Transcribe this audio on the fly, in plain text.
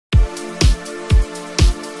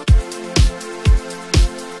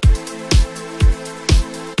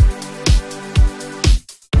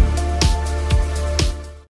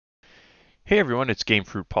Hey everyone, it's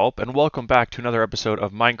Gamefruitpulp, and welcome back to another episode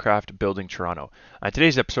of Minecraft Building Toronto.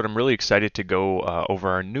 Today's episode, I'm really excited to go over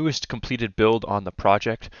our newest completed build on the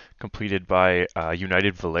project, completed by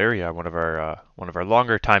United Valeria, one of our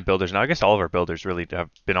longer time builders. Now, I guess all of our builders really have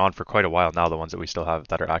been on for quite a while now, the ones that we still have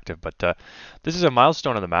that are active. But this is a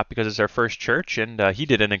milestone on the map because it's our first church, and he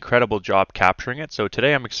did an incredible job capturing it. So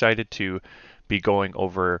today, I'm excited to be going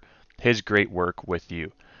over his great work with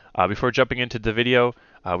you. Before jumping into the video,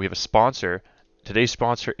 we have a sponsor. Today's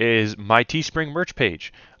sponsor is my Teespring merch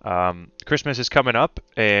page. Christmas is coming up,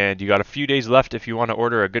 and you got a few days left if you want to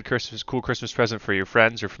order a good cool Christmas present for your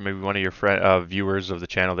friends or for maybe one of your viewers of the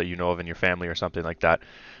channel that you know of in your family or something like that.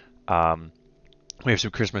 We have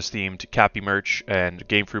some Christmas-themed Cappy merch and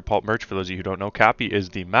Gamefruitpulp merch. For those of you who don't know, Cappy is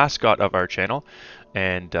the mascot of our channel,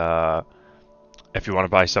 and if you want to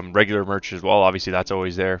buy some regular merch as well, obviously that's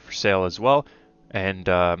always there for sale as well. And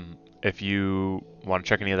if you want to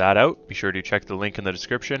check any of that out, be sure to check the link in the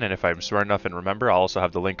description. And if I'm smart enough and remember, I'll also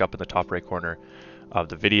have the link up in the top right corner of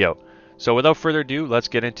the video. So without further ado, let's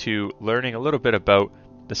get into learning a little bit about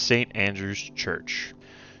the St. Andrew's Church.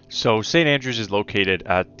 So St. Andrew's is located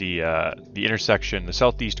at the intersection, the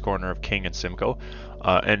southeast corner of King and Simcoe,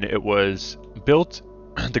 and it was built.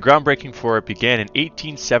 The groundbreaking for it began in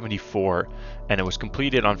 1874, and it was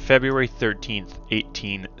completed on February 13th,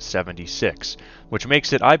 1876, which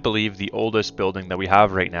makes it, I believe, the oldest building that we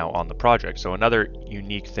have right now on the project. So another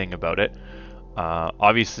unique thing about it,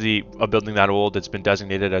 obviously a building that old, it's been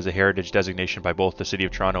designated as a heritage designation by both the City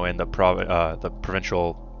of Toronto and the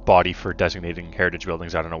provincial body for designating heritage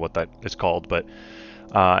buildings. I don't know what that is called, but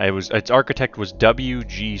its architect was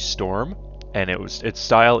W.G. Storm, and its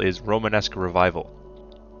style is Romanesque Revival.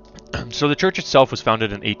 So the church itself was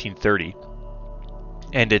founded in 1830,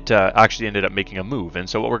 and it actually ended up making a move. And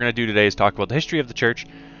so what we're going to do today is talk about the history of the church,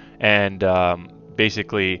 and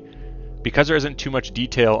basically, because there isn't too much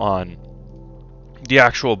detail on the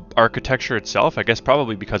actual architecture itself, I guess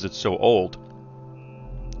probably because it's so old,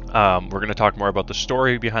 we're going to talk more about the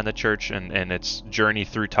story behind the church and its journey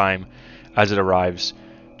through time as it arrives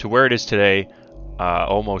to where it is today,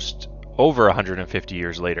 almost over 150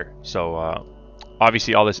 years later. So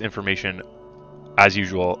obviously, all this information, as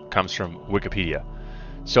usual, comes from Wikipedia.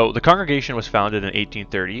 So the congregation was founded in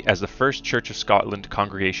 1830 as the first Church of Scotland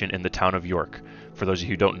congregation in the town of York. For those of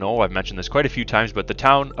you who don't know, I've mentioned this quite a few times, but the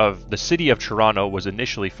city of Toronto was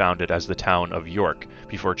initially founded as the town of York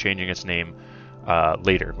before changing its name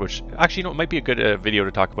later, which actually might be a good video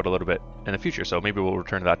to talk about a little bit in the future, so maybe we'll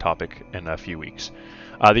return to that topic in a few weeks.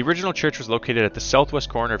 The original church was located at the southwest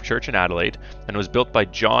corner of Church and Adelaide and was built by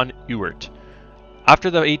John Ewart.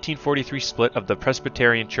 After the 1843 split of the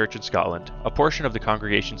Presbyterian Church in Scotland, a portion of the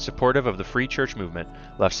congregation supportive of the Free Church movement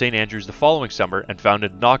left St. Andrews the following summer and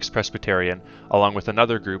founded Knox Presbyterian, along with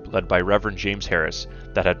another group led by Reverend James Harris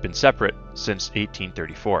that had been separate since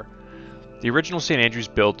 1834. The original St. Andrews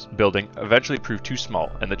building eventually proved too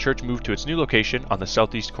small, and the church moved to its new location on the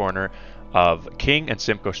southeast corner of King and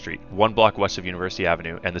Simcoe Street, 1 block west of University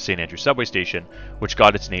Avenue and the St. Andrews subway station, which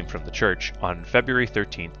got its name from the church, on February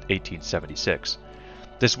 13, 1876.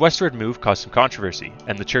 This westward move caused some controversy,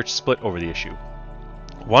 and the church split over the issue.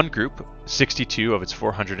 One group, 62 of its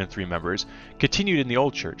 403 members, continued in the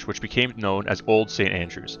old church, which became known as Old St.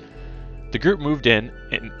 Andrews. This group moved in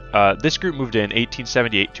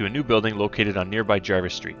 1878 to a new building located on nearby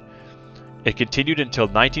Jarvis Street. It continued until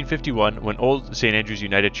 1951, when Old St. Andrews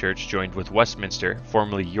United Church joined with Westminster,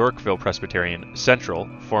 formerly Yorkville Presbyterian Central,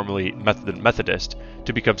 formerly Methodist,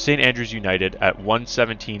 to become St. Andrews United at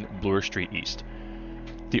 117 Bloor Street East.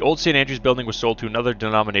 The old St. Andrews building was sold to another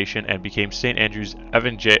denomination and became St. Andrews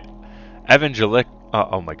Evangelical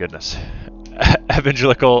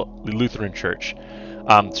Lutheran Church.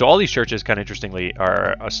 So all these churches, kind of interestingly,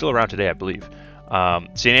 are still around today, I believe.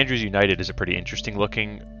 St. Andrews United is a pretty interesting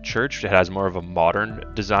looking church. It has more of a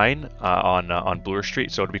modern design on Bloor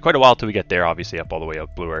Street, so it'll be quite a while till we get there, obviously up all the way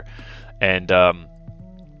up Bloor. And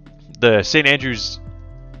the St. Andrews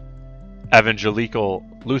Evangelical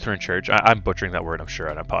Lutheran Church, I'm butchering that word, I'm sure,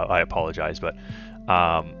 and I apologize, but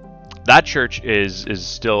that church is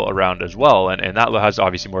still around as well, and that has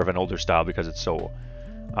obviously more of an older style because it's so,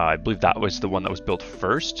 I believe that was the one that was built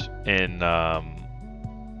first in the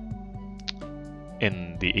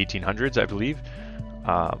 1800s, I believe.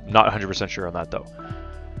 Not 100% sure on that though.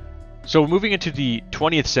 So moving into the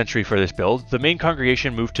 20th century for this build, the main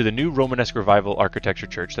congregation moved to the new Romanesque Revival architecture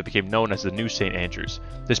church that became known as the New St. Andrews.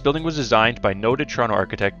 This building was designed by noted Toronto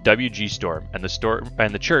architect W.G. Storm, and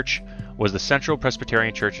the church was the Central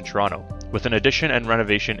Presbyterian Church in Toronto, with an addition and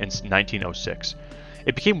renovation in 1906.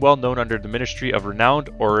 It became well known under the ministry of renowned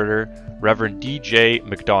orator Reverend D.J.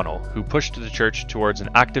 MacDonald, who pushed the church towards an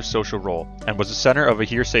active social role and was the center of a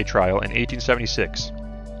hearsay trial in 1876.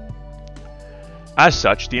 As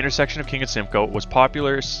such, the intersection of King and Simcoe was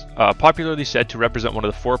popularly said to represent one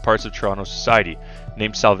of the four parts of Toronto society,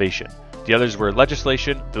 named salvation. The others were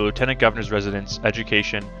legislation, the lieutenant governor's residence,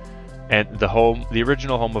 education, and the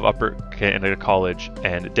original home of Upper Canada College,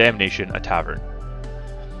 and damnation, a tavern.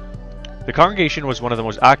 The congregation was one of the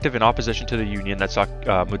most active in opposition to the Union that saw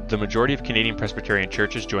the majority of Canadian Presbyterian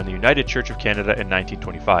churches join the United Church of Canada in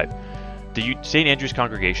 1925. The St. Andrew's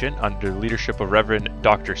congregation, under the leadership of Reverend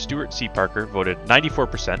Dr. Stuart C. Parker, voted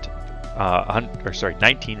 94%,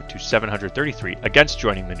 19 to 733, against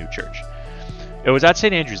joining the new church. It was at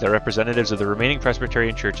St. Andrew's that representatives of the remaining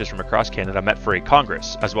Presbyterian churches from across Canada met for a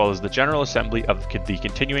congress, as well as the General Assembly of the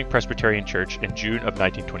continuing Presbyterian Church in June of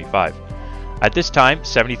 1925. At this time,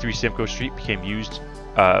 73 Simcoe Street became used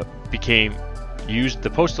the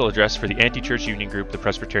postal address for the anti-church union group, the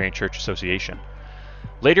Presbyterian Church Association.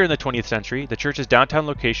 Later in the 20th century, the church's downtown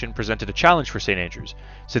location presented a challenge for St. Andrews,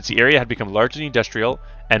 since the area had become largely industrial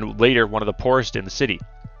and later one of the poorest in the city.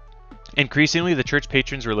 Increasingly, the church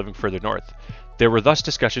patrons were living further north. There were thus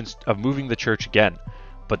discussions of moving the church again,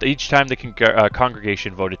 but each time the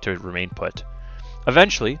congregation voted to remain put.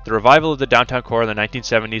 Eventually, the revival of the downtown core in the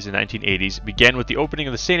 1970s and 1980s began with the opening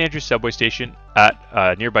of the St. Andrews subway station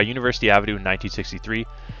at nearby University Avenue in 1963,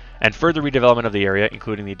 and further redevelopment of the area,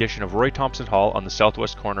 including the addition of Roy Thompson Hall on the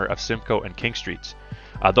southwest corner of Simcoe and King Streets.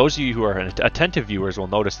 Those of you who are attentive viewers will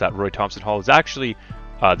notice that Roy Thompson Hall is actually,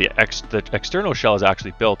 the external shell is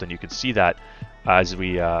actually built, and you can see that as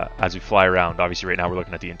we fly around. Obviously right now we're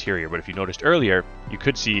looking at the interior, but if you noticed earlier, you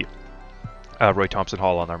could see Roy Thompson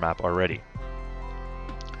Hall on our map already.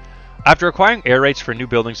 After acquiring air rights for new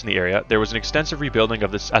buildings in the area, there was an extensive rebuilding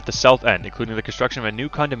of this at the south end, including the construction of a new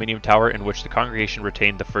condominium tower in which the congregation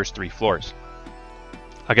retained the first 3 floors.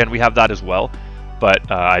 Again, we have that as well,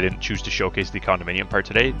 but I didn't choose to showcase the condominium part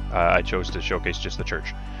today. I chose to showcase just the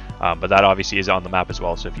church. But that obviously is on the map as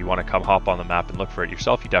well, so if you want to come hop on the map and look for it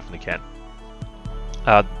yourself, you definitely can.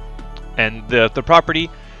 And the property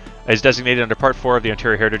is designated under Part 4 of the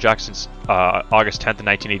Ontario Heritage Act since August 10th,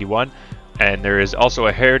 1981. And there is also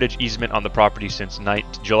a heritage easement on the property since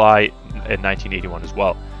July in 1981 as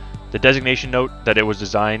well. The designation note that it was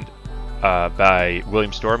designed by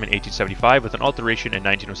William Storm in 1875 with an alteration in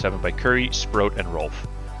 1907 by Curry, Sprout, and Rolfe.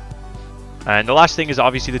 And the last thing is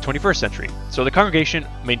obviously the 21st century. So the congregation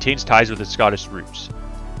maintains ties with its Scottish roots.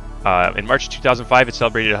 In March 2005, it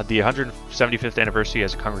celebrated the 175th anniversary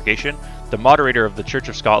as a congregation. The moderator of the Church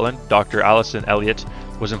of Scotland, Dr. Alison Elliott,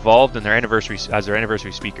 was involved in their anniversary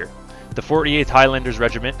speaker. The 48th Highlanders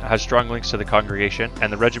Regiment has strong links to the congregation,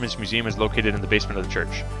 and the regiment's museum is located in the basement of the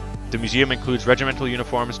church. The museum includes regimental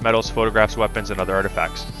uniforms, medals, photographs, weapons, and other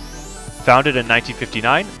artifacts. Founded in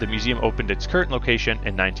 1959, the museum opened its current location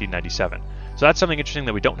in 1997. So that's something interesting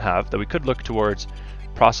that we don't have, that we could look towards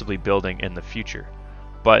possibly building in the future.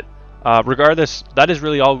 But regardless, that is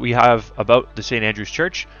really all we have about the St. Andrew's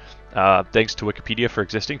Church. Thanks to Wikipedia for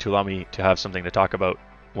existing to allow me to have something to talk about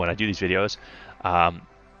when I do these videos.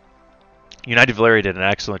 United Valeria did an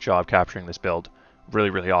excellent job capturing this build. Really,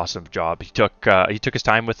 really awesome job. He took his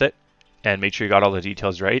time with it and made sure he got all the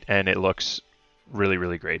details right, and it looks really,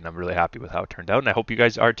 really great, and I'm really happy with how it turned out, and I hope you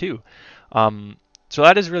guys are too. So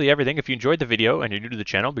that is really everything. If you enjoyed the video and you're new to the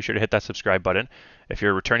channel, be sure to hit that subscribe button. If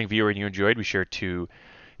you're a returning viewer and you enjoyed, be sure to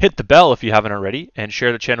hit the bell if you haven't already, and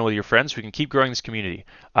share the channel with your friends so we can keep growing this community.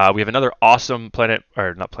 We have another awesome We have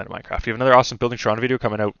another awesome Building Toronto video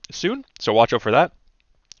coming out soon, so watch out for that.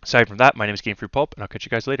 Aside from that, my name is Gamefruitpulp, and I'll catch you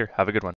guys later. Have a good one.